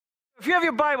If you have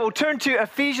your Bible, turn to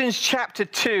Ephesians chapter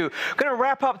 2. We're going to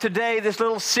wrap up today this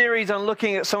little series on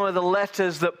looking at some of the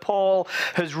letters that Paul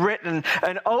has written.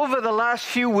 And over the last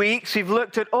few weeks, we've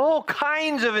looked at all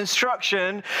kinds of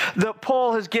instruction that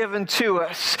Paul has given to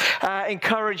us.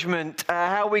 Encouragement,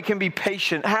 how we can be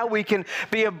patient, how we can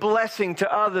be a blessing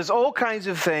to others, all kinds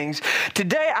of things.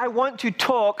 Today, I want to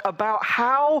talk about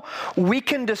how we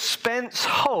can dispense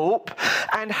hope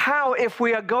and how, if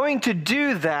we are going to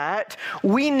do that,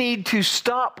 we need to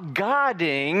stop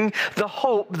guarding the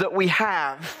hope that we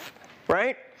have,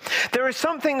 right? There is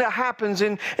something that happens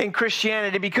in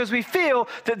Christianity because we feel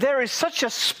that there is such a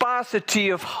sparsity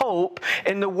of hope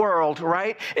in the world,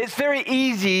 right? It's very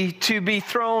easy to be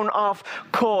thrown off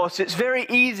course. It's very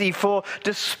easy for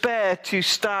despair to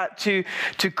start to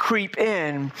creep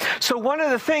in. So one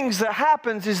of the things that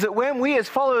happens is that when we as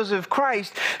followers of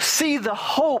Christ see the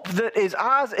hope that is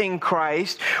ours in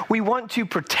Christ, we want to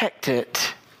protect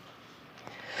it.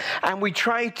 And we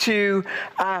try to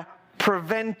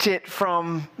prevent it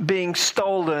from being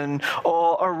stolen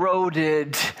or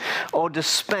eroded or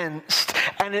dispensed.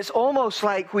 And it's almost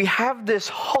like we have this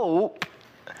hope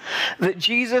that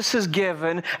Jesus has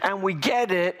given, and we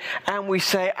get it, and we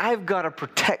say, I've got to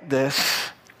protect this.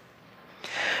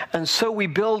 And so we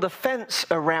build a fence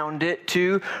around it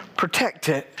to protect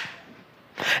it.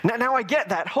 Now I get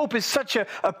that. Hope is such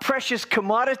a precious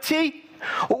commodity.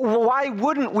 Why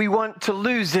wouldn't we want to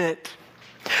lose it?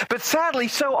 But sadly,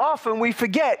 so often we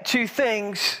forget two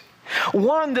things.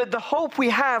 One, that the hope we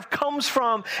have comes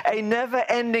from a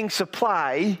never-ending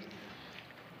supply.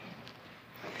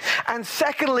 And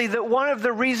secondly, that one of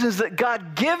the reasons that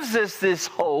God gives us this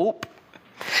hope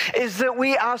is that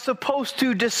we are supposed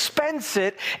to dispense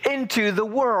it into the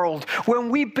world.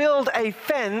 When we build a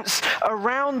fence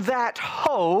around that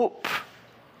hope,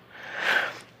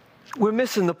 we're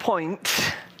missing the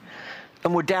point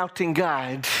and we're doubting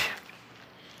God.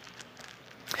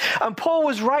 And Paul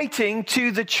was writing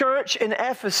to the church in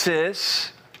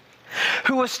Ephesus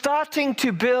who were starting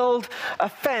to build a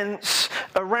fence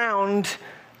around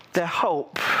their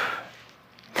hope.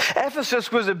 Ephesus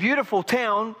was a beautiful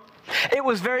town. It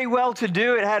was very well to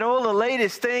do. It had all the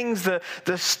latest things, the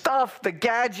stuff, the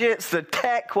gadgets, the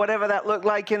tech, whatever that looked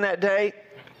like in that day.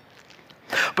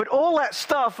 But all that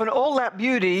stuff and all that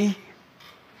beauty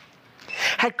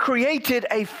had created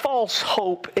a false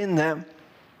hope in them.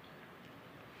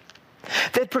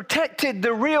 They'd protected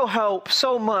the real hope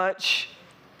so much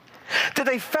that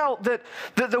they felt that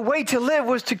the way to live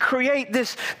was to create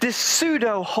this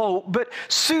pseudo hope. But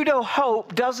pseudo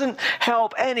hope doesn't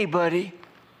help anybody.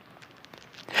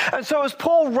 And so as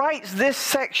Paul writes this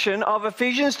section of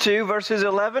Ephesians 2, verses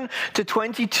 11 to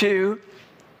 22,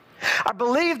 I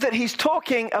believe that he's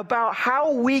talking about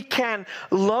how we can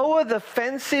lower the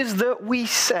fences that we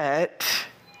set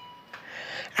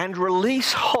and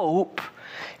release hope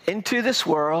into this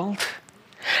world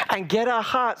and get our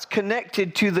hearts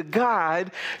connected to the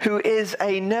God who is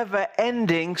a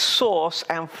never-ending source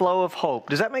and flow of hope.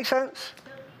 Does that make sense?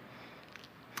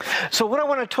 So what I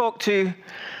want to talk to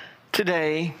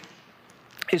today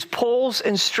is Paul's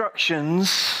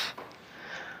instructions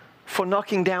for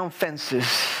knocking down fences.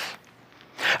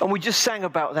 And we just sang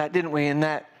about that, didn't we, in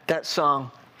that song?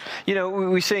 You know,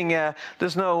 we sing,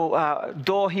 there's no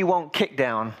door he won't kick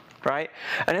down, right?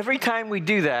 And every time we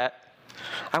do that,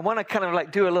 I want to kind of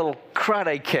like do a little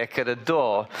karate kick at a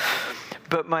door.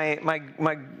 But my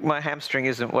hamstring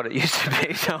isn't what it used to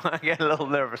be, so I get a little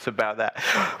nervous about that,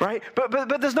 right?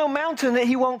 But there's no mountain that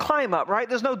he won't climb up, right?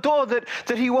 There's no door that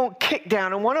he won't kick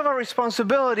down. And one of our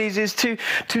responsibilities is to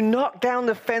knock down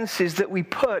the fences that we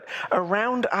put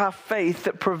around our faith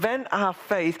that prevent our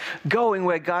faith going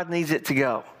where God needs it to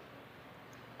go.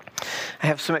 I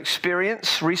have some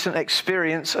recent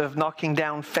experience of knocking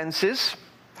down fences.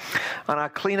 On our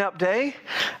cleanup day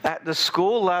at the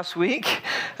school last week,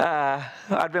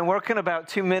 I'd been working about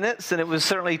 2 minutes, and it was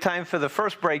certainly time for the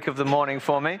first break of the morning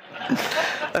for me.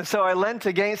 And so I leant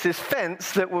against this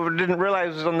fence that we didn't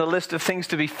realize was on the list of things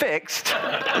to be fixed,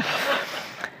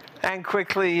 and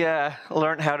quickly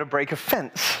learned how to break a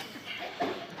fence.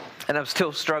 And I'm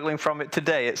still struggling from it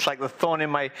today. It's like the thorn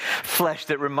in my flesh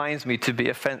that reminds me to be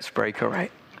a fence breaker,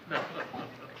 right?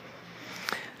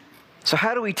 So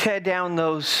how do we tear down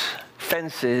those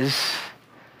fences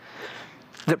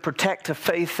that protect a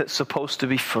faith that's supposed to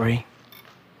be free?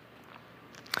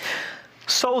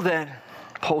 So then,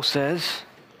 Paul says,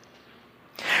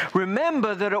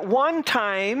 remember that at one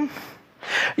time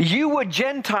you were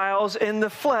Gentiles in the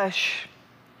flesh,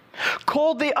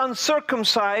 called the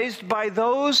uncircumcised by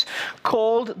those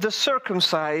called the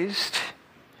circumcised,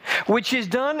 which is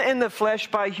done in the flesh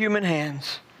by human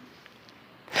hands.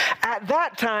 At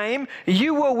that time,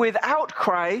 you were without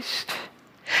Christ,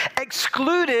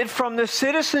 excluded from the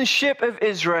citizenship of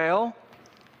Israel,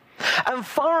 and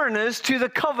foreigners to the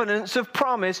covenants of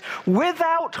promise,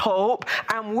 without hope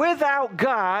and without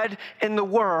God in the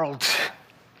world.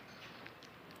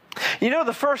 You know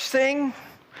the first thing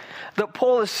that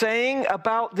Paul is saying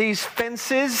about these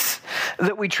fences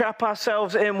that we trap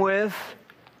ourselves in with?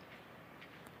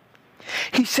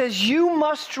 He says, you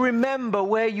must remember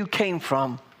where you came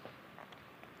from.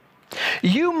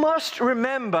 You must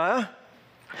remember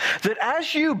that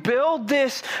as you build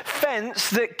this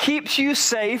fence that keeps you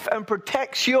safe and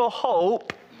protects your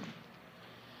hope,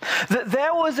 that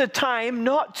there was a time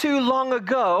not too long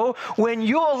ago when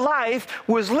your life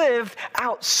was lived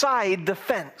outside the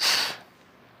fence.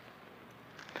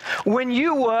 When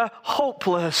you were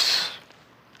hopeless,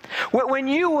 when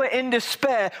you were in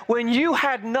despair, when you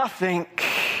had nothing.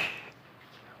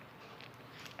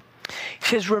 He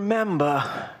says,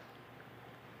 remember.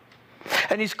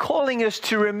 And he's calling us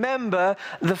to remember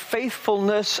the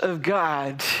faithfulness of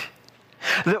God.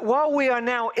 That while we are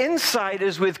now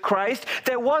insiders with Christ,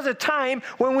 there was a time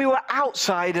when we were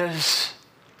outsiders.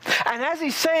 And as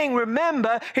he's saying,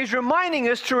 remember, he's reminding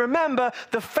us to remember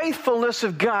the faithfulness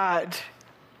of God.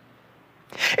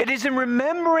 It is in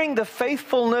remembering the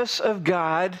faithfulness of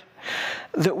God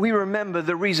that we remember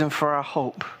the reason for our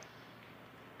hope.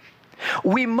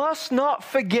 We must not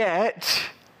forget,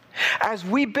 as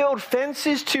we build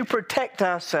fences to protect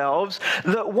ourselves,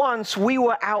 that once we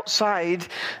were outside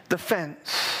the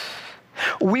fence.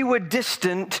 We were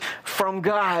distant from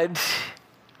God.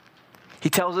 He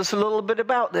tells us a little bit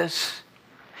about this.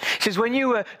 He says, when you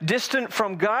were distant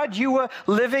from God, you were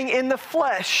living in the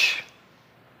flesh.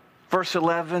 Verse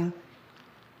 11.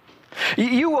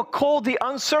 You were called the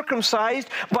uncircumcised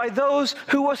by those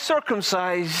who were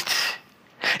circumcised.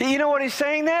 You know what he's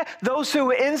saying there? Those who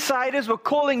were insiders were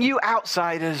calling you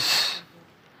outsiders.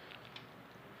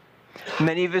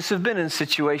 Many of us have been in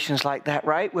situations like that,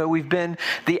 right? Where we've been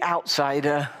the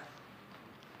outsider.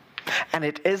 And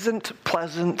it isn't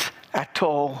pleasant at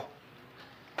all.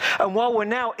 And while we're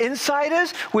now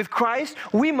insiders with Christ,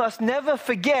 we must never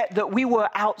forget that we were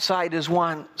outsiders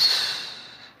once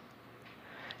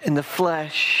in the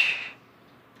flesh,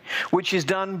 which is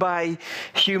done by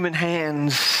human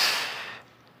hands.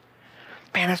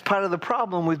 Man, that's part of the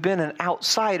problem with being an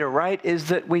outsider, right? Is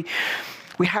that we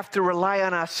have to rely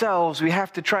on ourselves. We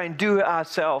have to try and do it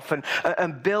ourselves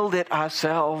and build it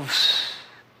ourselves.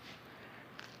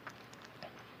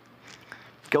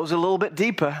 Goes a little bit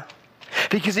deeper,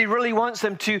 because he really wants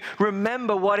them to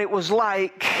remember what it was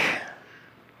like.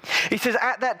 He says,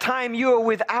 at that time you were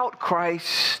without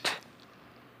Christ,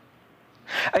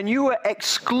 and you were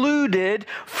excluded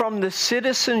from the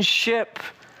citizenship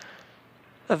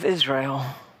of Israel.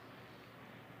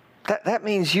 That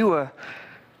means you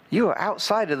were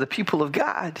outside of the people of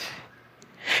God.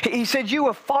 He said you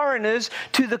were foreigners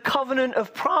to the covenant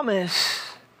of promise.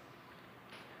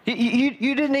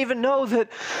 You didn't even know that.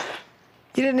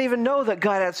 You didn't even know that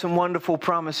God had some wonderful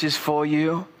promises for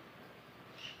you.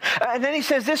 And then he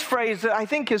says this phrase that I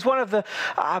think is one of the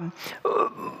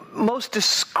most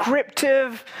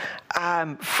descriptive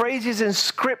phrases in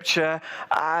Scripture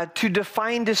to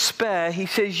define despair. He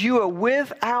says, you are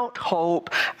without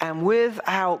hope and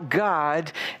without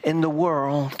God in the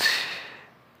world.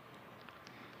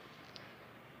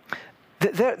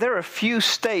 There are a few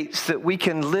states that we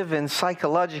can live in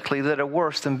psychologically that are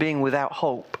worse than being without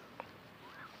hope.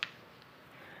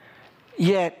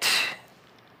 Yet,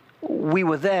 we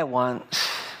were there once.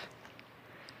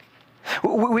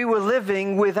 We were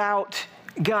living without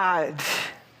God.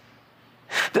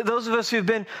 Those of us who've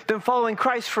been following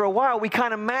Christ for a while, we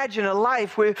can't imagine a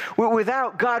life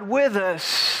without God with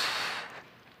us.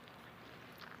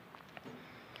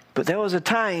 But there was a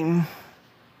time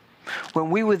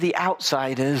when we were the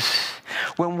outsiders,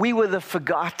 when we were the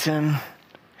forgotten,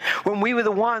 when we were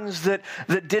the ones that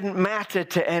didn't matter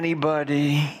to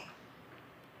anybody.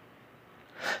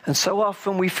 And so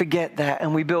often we forget that,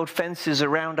 and we build fences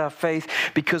around our faith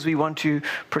because we want to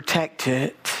protect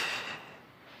it.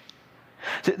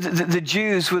 The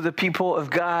Jews were the people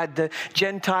of God. The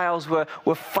Gentiles were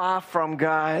far from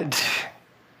God.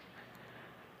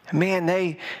 Man,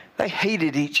 they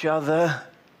hated each other.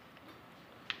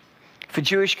 If a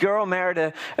Jewish girl married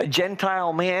a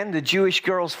Gentile man, the Jewish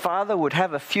girl's father would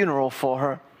have a funeral for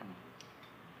her.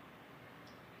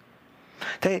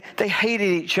 They hated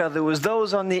each other. It was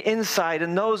those on the inside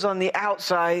and those on the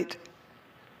outside.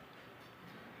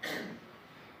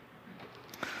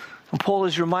 And Paul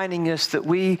is reminding us that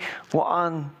we were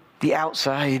on the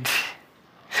outside.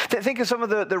 Think of some of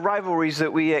the rivalries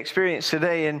that we experience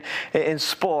today in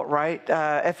sport, right?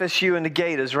 FSU and the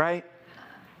Gators, right?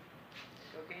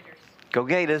 Go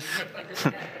Gators.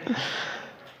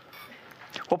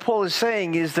 What Paul is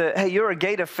saying is that, hey, you're a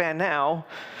Gator fan now,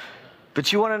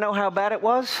 but you want to know how bad it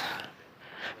was?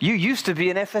 You used to be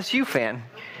an FSU fan.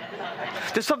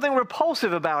 There's something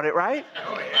repulsive about it, right?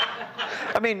 Oh, yeah.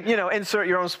 I mean, insert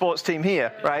your own sports team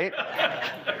here, right?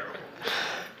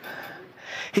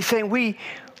 He's saying we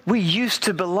used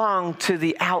to belong to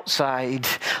the outside.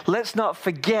 Let's not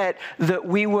forget that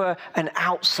we were an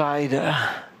outsider.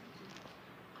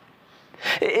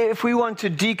 If we want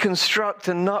to deconstruct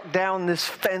and knock down this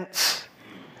fence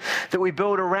that we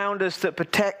build around us that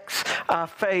protects our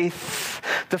faith,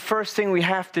 the first thing we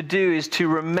have to do is to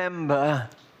remember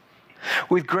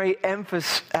with great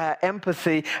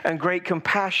empathy and great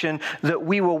compassion that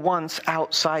we were once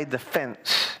outside the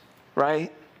fence,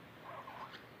 right?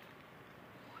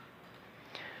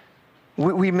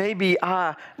 We maybe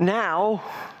are now,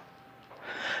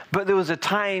 but there was a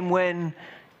time when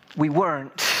we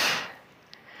weren't.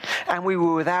 And we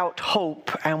were without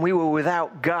hope, and we were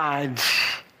without God.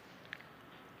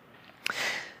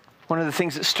 One of the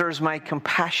things that stirs my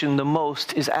compassion the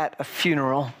most is at a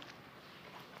funeral.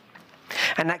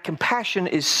 And that compassion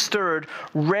is stirred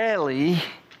rarely,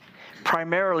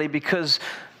 primarily because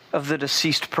of the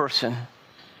deceased person.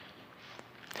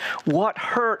 What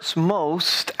hurts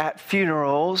most at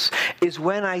funerals is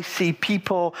when I see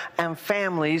people and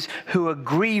families who are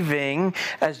grieving,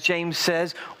 as James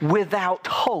says, without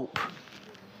hope.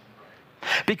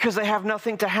 Because they have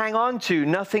nothing to hang on to,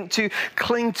 nothing to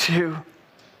cling to.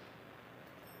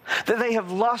 That they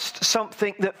have lost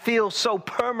something that feels so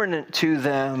permanent to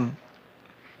them.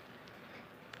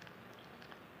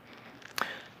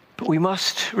 But we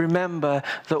must remember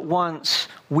that once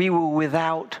we were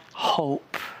without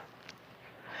hope.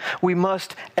 We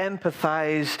must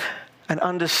empathize and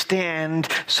understand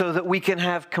so that we can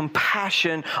have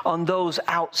compassion on those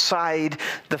outside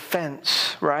the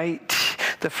fence, right?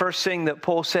 The first thing that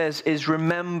Paul says is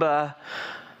remember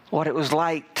what it was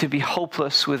like to be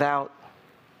hopeless without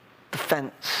the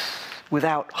fence,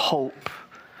 without hope.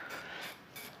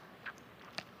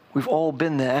 We've all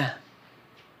been there.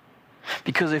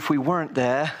 Because if we weren't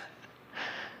there,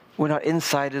 we're not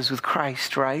insiders with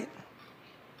Christ, right?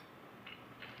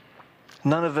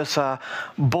 None of us are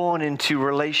born into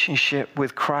relationship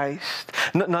with Christ.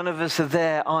 None of us are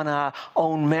there on our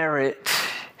own merit.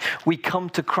 We come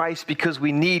to Christ because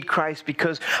we need Christ,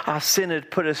 because our sin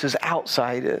had put us as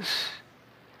outsiders.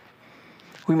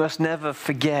 We must never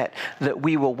forget that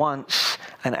we were once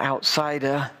an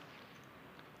outsider.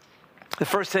 The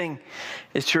first thing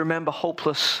is to remember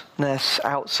hopelessness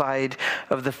outside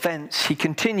of the fence. He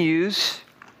continues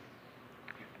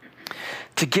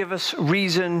to give us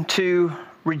reason to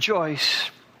rejoice.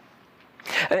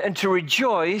 And to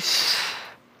rejoice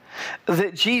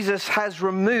that Jesus has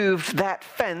removed that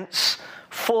fence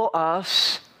for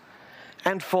us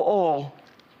and for all.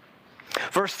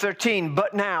 Verse 13,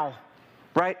 but now,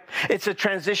 right? It's a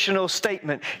transitional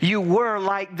statement. You were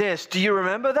like this. Do you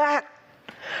remember that?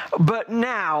 But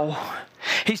now,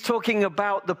 he's talking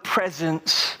about the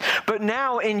presence. But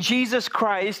now in Jesus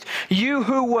Christ, you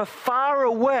who were far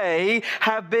away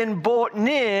have been brought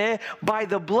near by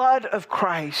the blood of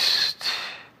Christ.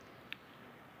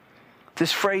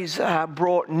 This phrase,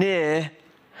 brought near,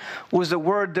 was a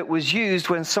word that was used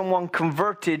when someone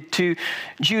converted to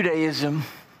Judaism.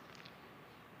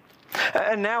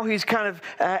 And now he's kind of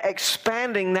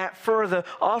expanding that further,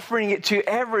 offering it to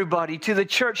everybody, to the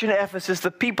church in Ephesus,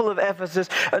 the people of Ephesus,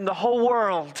 and the whole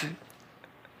world.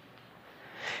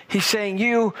 He's saying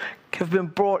you have been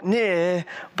brought near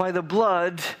by the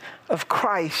blood of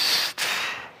Christ.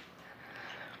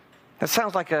 That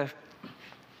sounds like a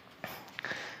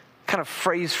kind of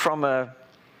phrase from a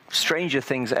Stranger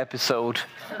Things episode,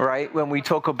 right? When we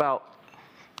talk about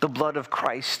the blood of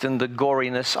Christ and the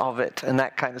goriness of it and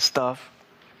that kind of stuff.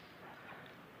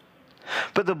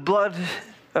 But the blood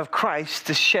of Christ,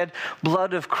 the shed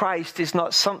blood of Christ, is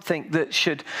not something that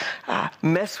should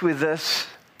mess with us.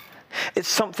 It's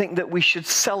something that we should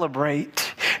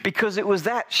celebrate, because it was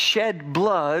that shed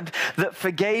blood that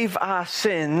forgave our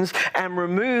sins and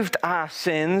removed our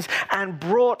sins and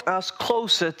brought us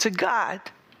closer to God.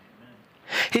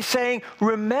 He's saying,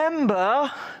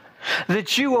 remember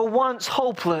that you were once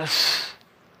hopeless,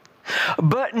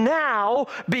 but now,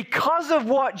 because of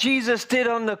what Jesus did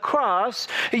on the cross,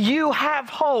 you have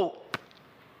hope.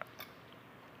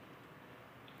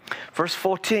 Verse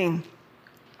 14.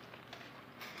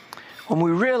 When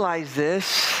we realize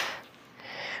this,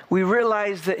 we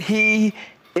realize that He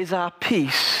is our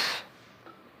peace.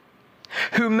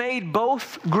 who made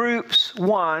both groups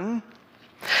one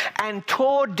and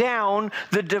tore down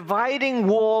the dividing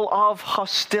wall of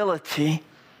hostility.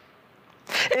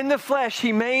 In the flesh,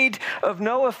 he made of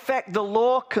no effect the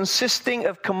law consisting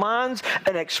of commands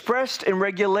and expressed in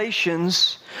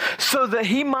regulations, so that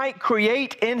he might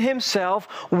create in himself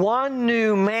one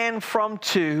new man from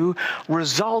two,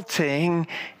 resulting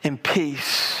in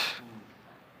peace.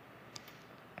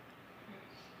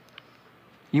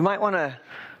 You might want to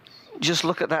just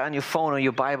look at that on your phone or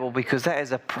your Bible, because that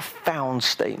is a profound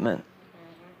statement.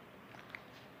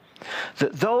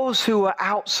 That those who were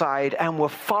outside and were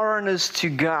foreigners to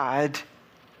God,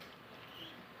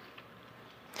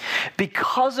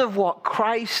 because of what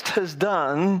Christ has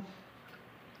done,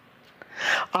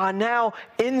 are now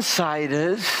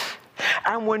insiders,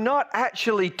 and we're not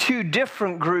actually two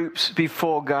different groups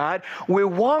before God. We're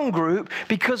one group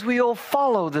because we all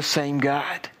follow the same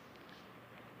God.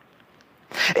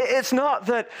 It's not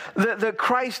that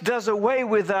Christ does away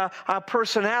with our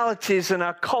personalities and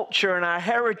our culture and our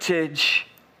heritage.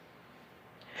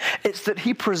 It's that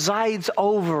he presides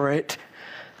over it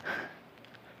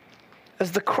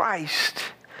as the Christ,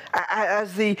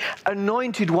 as the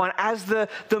anointed one, as the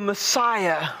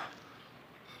Messiah.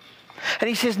 And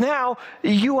he says, now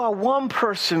you are one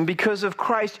person because of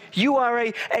Christ. You are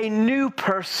a new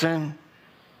person.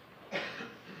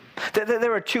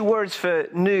 There are two words for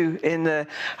new in the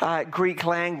Greek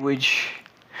language.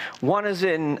 One is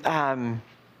in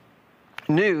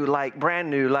new, like brand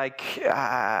new, like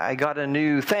I got a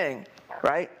new thing,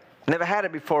 right? Never had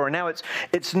it before, and now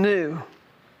it's new.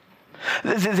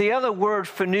 The other word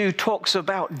for new talks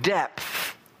about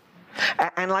depth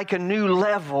and like a new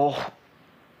level.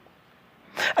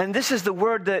 And this is the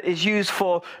word that is used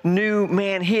for new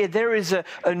man here. There is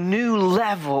a new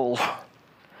level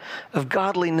of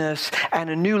godliness and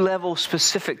a new level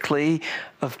specifically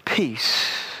of peace.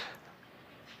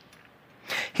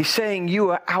 He's saying you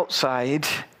are outside,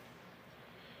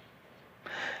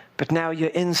 but now you're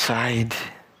inside.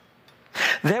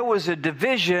 There was a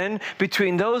division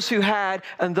between those who had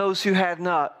and those who had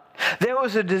not. There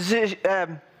was a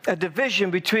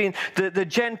division between the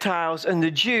Gentiles and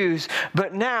the Jews.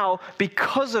 But now,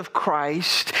 because of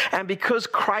Christ, and because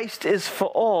Christ is for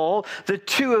all, the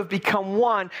two have become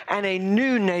one, and a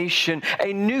new nation,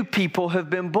 a new people have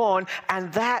been born,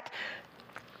 and that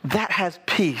has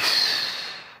peace.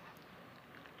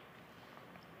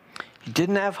 You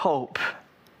didn't have hope.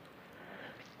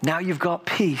 Now you've got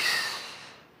peace.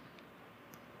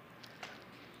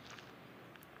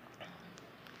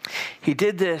 He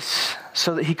did this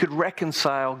so that he could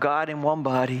reconcile God in one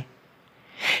body.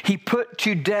 He put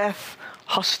to death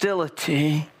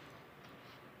hostility.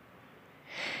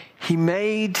 He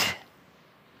made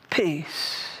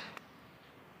peace.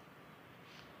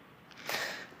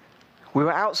 We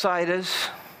were outsiders.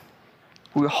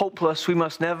 We were hopeless. We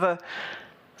must never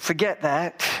forget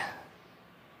that.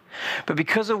 But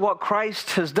because of what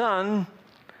Christ has done,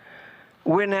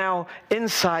 we're now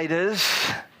insiders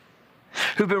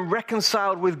who've been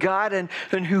reconciled with God and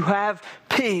who have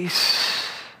peace.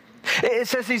 It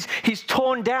says he's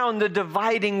torn down the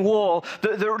dividing wall.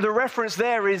 The reference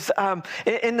there is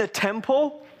in the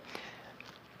temple.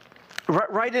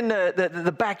 Right in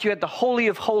the back, you had the Holy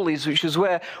of Holies, which is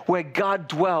where God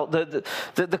dwelt,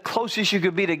 the closest you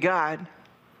could be to God.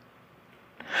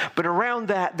 But around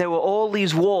that, there were all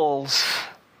these walls.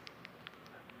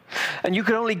 And you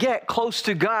could only get close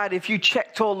to God if you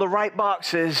checked all the right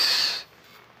boxes.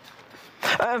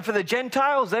 And for the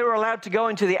Gentiles, they were allowed to go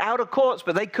into the outer courts,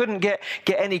 but they couldn't get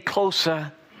any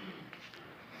closer.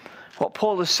 What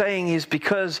Paul is saying is,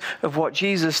 because of what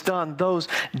Jesus done, those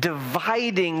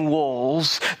dividing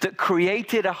walls that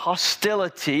created a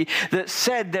hostility that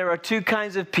said there are two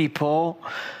kinds of people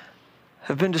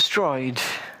have been destroyed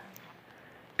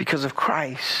because of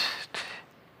Christ.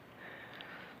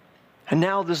 And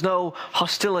now there's no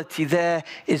hostility, there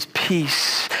is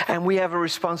peace. And we have a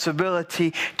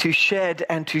responsibility to shed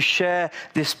and to share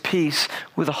this peace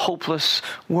with a hopeless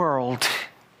world.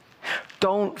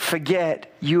 Don't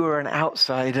forget you are an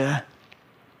outsider.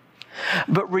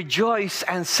 But rejoice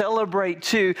and celebrate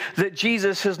too that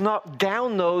Jesus has knocked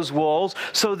down those walls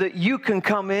so that you can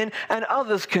come in and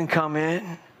others can come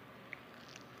in.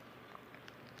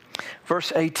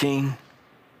 Verse 18.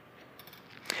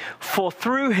 For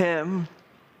through him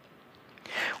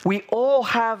we all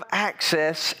have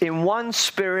access in one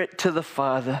Spirit to the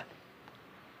Father.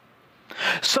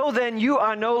 So then you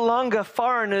are no longer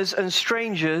foreigners and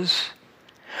strangers,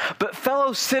 but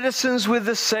fellow citizens with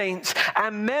the saints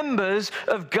and members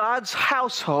of God's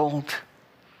household,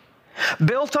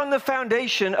 built on the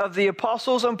foundation of the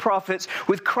apostles and prophets,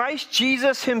 with Christ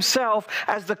Jesus himself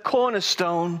as the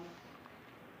cornerstone.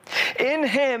 In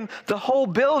him, the whole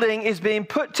building is being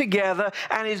put together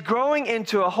and is growing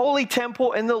into a holy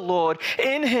temple in the Lord.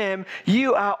 In him,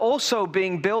 you are also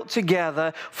being built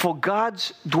together for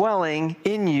God's dwelling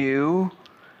in you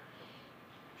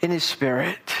in his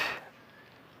Spirit.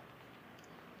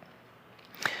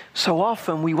 So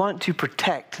often we want to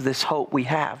protect this hope we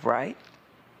have, right?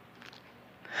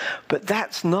 But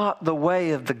that's not the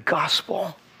way of the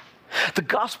gospel. The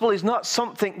gospel is not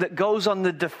something that goes on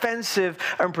the defensive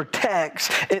and protects.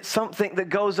 It's something that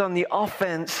goes on the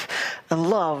offense and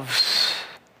loves.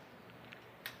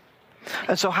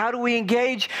 And so how do we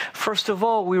engage? First of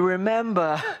all, we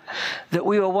remember that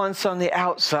we were once on the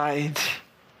outside.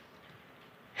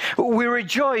 We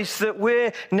rejoice that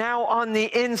we're now on the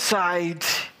inside.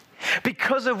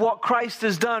 Because of what Christ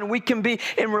has done, we can be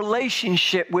in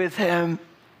relationship with him.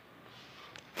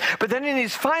 But then in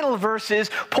his final verses,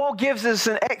 Paul gives us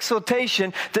an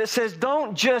exhortation that says,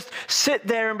 don't just sit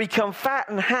there and become fat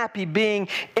and happy being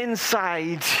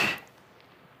inside.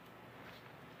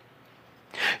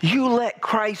 You let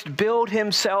Christ build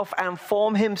himself and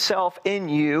form himself in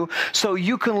you so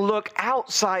you can look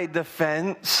outside the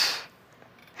fence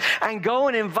and go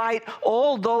and invite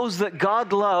all those that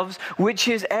God loves, which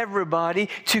is everybody,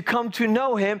 to come to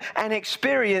know him and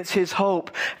experience his hope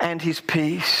and his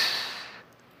peace.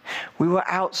 We were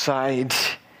outside,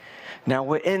 now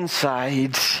we're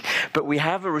inside, but we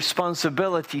have a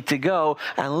responsibility to go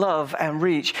and love and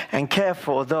reach and care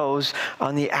for those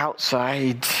on the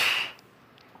outside.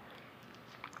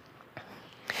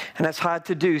 And that's hard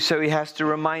to do, so he has to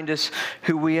remind us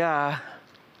who we are.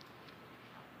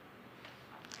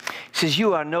 He says,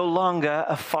 you are no longer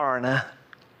a foreigner.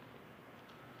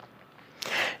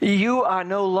 You are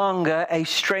no longer a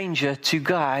stranger to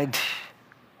God.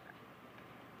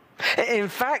 In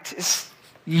fact,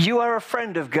 you are a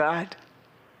friend of God.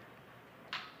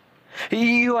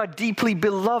 You are deeply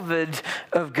beloved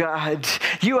of God.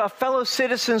 You are fellow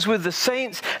citizens with the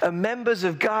saints and members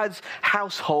of God's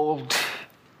household.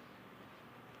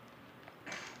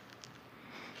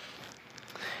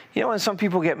 You know, when some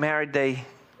people get married, they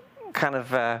kind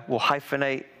of will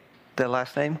hyphenate their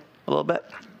last name a little bit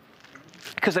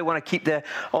because they want to keep their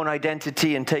own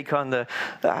identity and take on the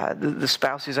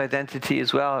spouse's identity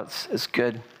as well. It's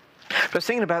good. But I was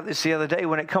thinking about this the other day.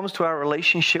 When it comes to our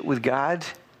relationship with God,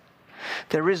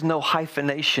 there is no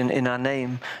hyphenation in our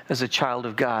name as a child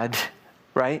of God,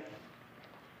 right?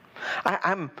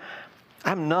 I'm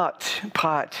not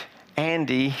part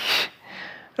Andy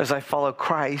as I follow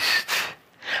Christ.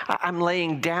 I'm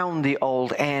laying down the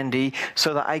old Andy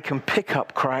so that I can pick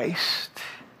up Christ.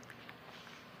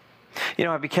 You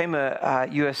know, I became a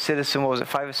U.S. citizen, what was it,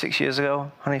 5 or 6 years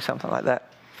ago? Honey, something like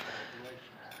that.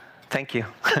 Thank you.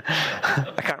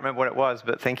 I can't remember what it was,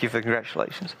 but thank you for the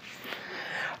congratulations.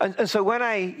 And so when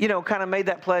I, kind of made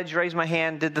that pledge, raised my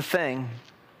hand, did the thing,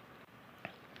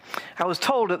 I was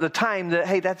told at the time that,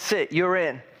 hey, that's it, you're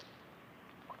in.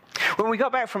 When we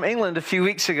got back from England a few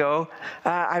weeks ago,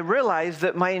 I realized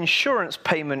that my insurance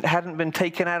payment hadn't been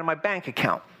taken out of my bank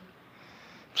account.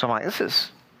 So I'm like,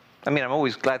 I'm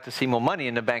always glad to see more money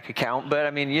in the bank account, but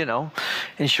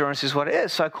insurance is what it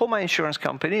is. So I called my insurance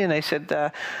company and they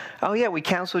said, oh yeah, we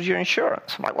canceled your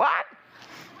insurance. I'm like, what?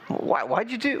 Why'd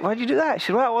you do that? I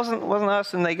said, well, it wasn't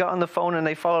us. And they got on the phone and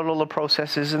they followed all the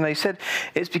processes and they said,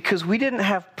 it's because we didn't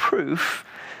have proof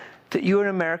that you were an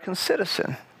American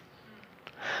citizen.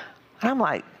 And I'm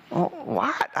like, well,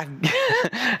 what?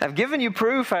 I've given you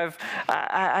proof. I've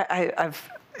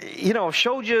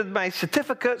showed you my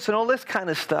certificates and all this kind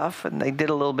of stuff. And they did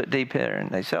a little bit deeper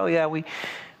and they said, oh yeah, we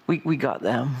got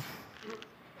them.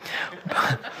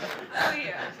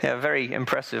 Yeah, very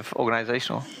impressive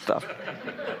organizational stuff.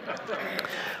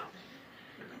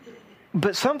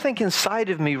 But something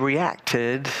inside of me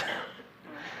reacted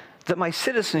that my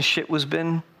citizenship was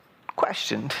being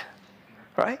questioned,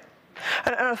 right?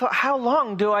 And I thought, how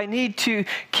long do I need to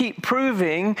keep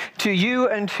proving to you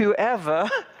and whoever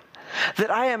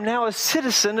that I am now a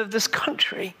citizen of this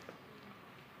country?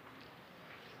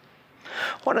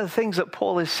 One of the things that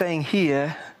Paul is saying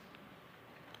here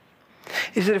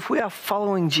is that if we are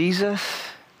following Jesus,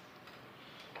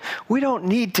 we don't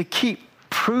need to keep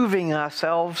proving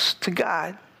ourselves to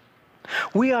God.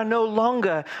 We are no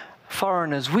longer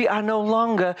foreigners. We are no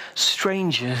longer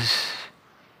strangers.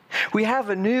 We have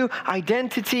a new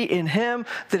identity in him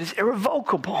that is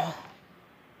irrevocable.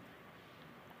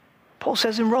 Paul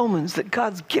says in Romans that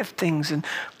God's giftings and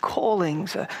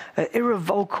callings are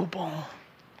irrevocable.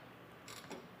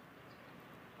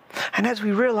 And as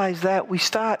we realize that, we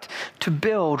start to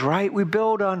build, right? We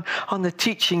build on the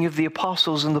teaching of the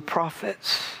apostles and the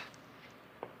prophets.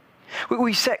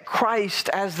 We set Christ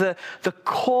as the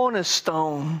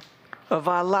cornerstone of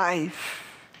our life.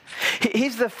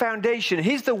 He's the foundation.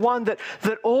 He's the one that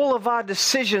all of our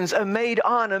decisions are made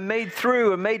on, are made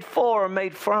through, are made for, are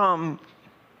made from.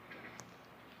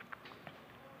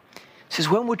 It says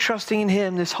when we're trusting in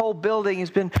Him, this whole building has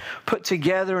been put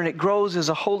together and it grows as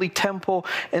a holy temple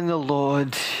in the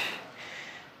Lord.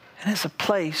 And it's a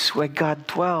place where God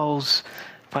dwells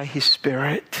by His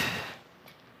Spirit.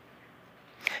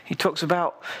 He talks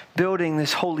about building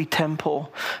this holy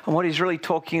temple. And what he's really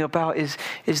talking about is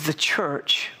the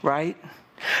church, right?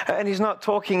 And he's not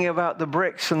talking about the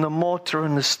bricks and the mortar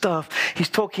and the stuff. He's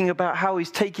talking about how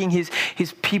he's taking his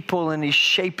people and he's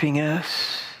shaping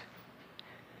us.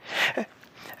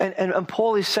 And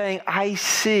Paul is saying, I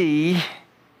see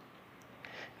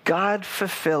God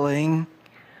fulfilling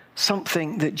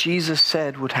something that Jesus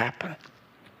said would happen.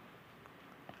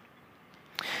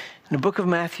 In the book of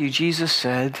Matthew, Jesus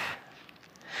said,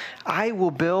 I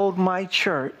will build my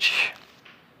church.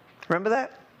 Remember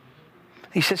that?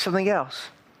 He said something else.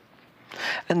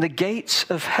 And the gates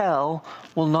of hell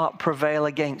will not prevail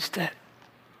against it.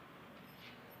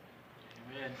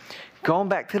 Amen. Going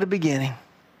back to the beginning.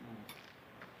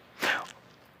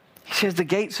 He says the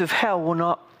gates of hell will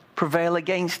not prevail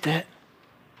against it.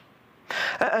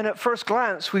 And at first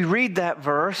glance, we read that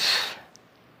verse,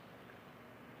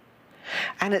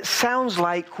 and it sounds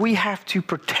like we have to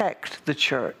protect the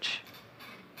church.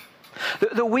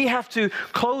 That we have to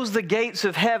close the gates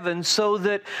of heaven so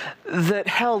that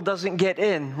hell doesn't get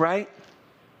in, right?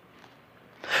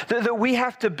 That we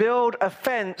have to build a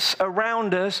fence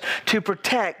around us to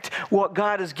protect what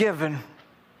God has given.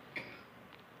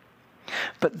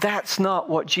 But that's not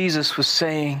what Jesus was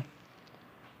saying.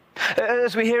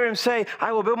 As we hear him say,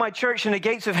 I will build my church and the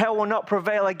gates of hell will not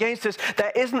prevail against us,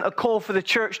 that isn't a call for the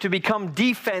church to become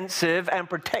defensive and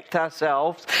protect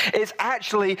ourselves. It's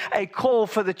actually a call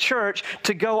for the church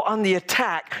to go on the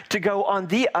attack, to go on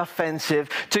the offensive,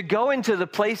 to go into the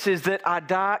places that are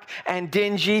dark and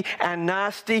dingy and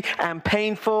nasty and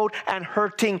painful and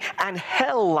hurting and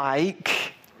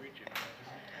hell-like,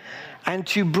 and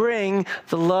to bring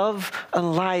the love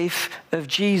and life of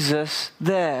Jesus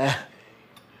there.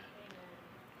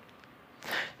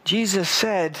 Jesus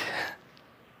said,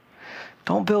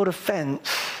 don't build a fence.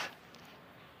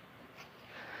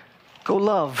 Go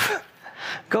love.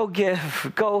 Go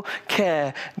give. Go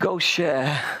care. Go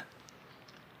share.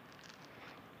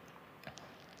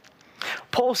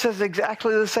 Paul says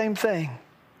exactly the same thing.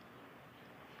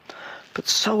 But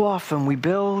so often we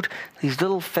build these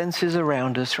little fences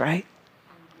around us, right?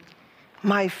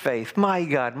 My faith, my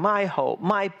God, my hope,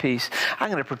 my peace.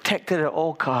 I'm going to protect it at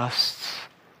all costs.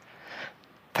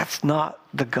 That's not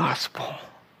the gospel.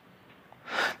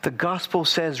 The gospel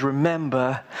says,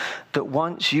 remember that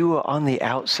once you were on the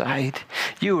outside,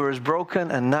 you were as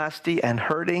broken and nasty and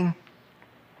hurting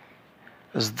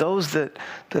as those that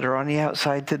are on the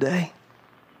outside today.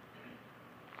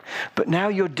 But now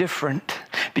you're different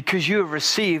because you have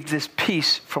received this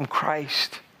peace from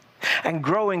Christ and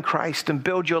grow in Christ and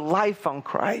build your life on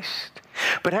Christ.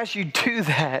 But as you do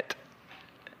that,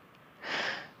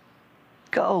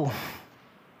 go.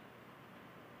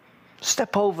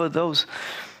 Step over those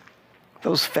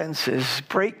fences,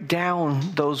 break down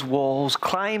those walls,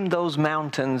 climb those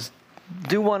mountains,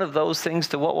 do one of those things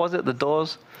to, what was it, the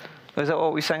doors? Is that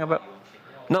what we sang about?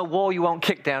 No wall you won't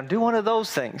kick down. Do one of those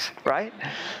things, right?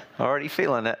 Already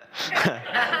feeling it.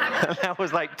 That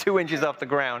was like 2 inches off the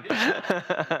ground.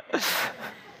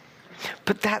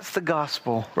 But that's the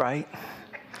gospel, right?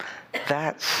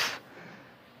 That's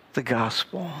the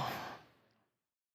gospel.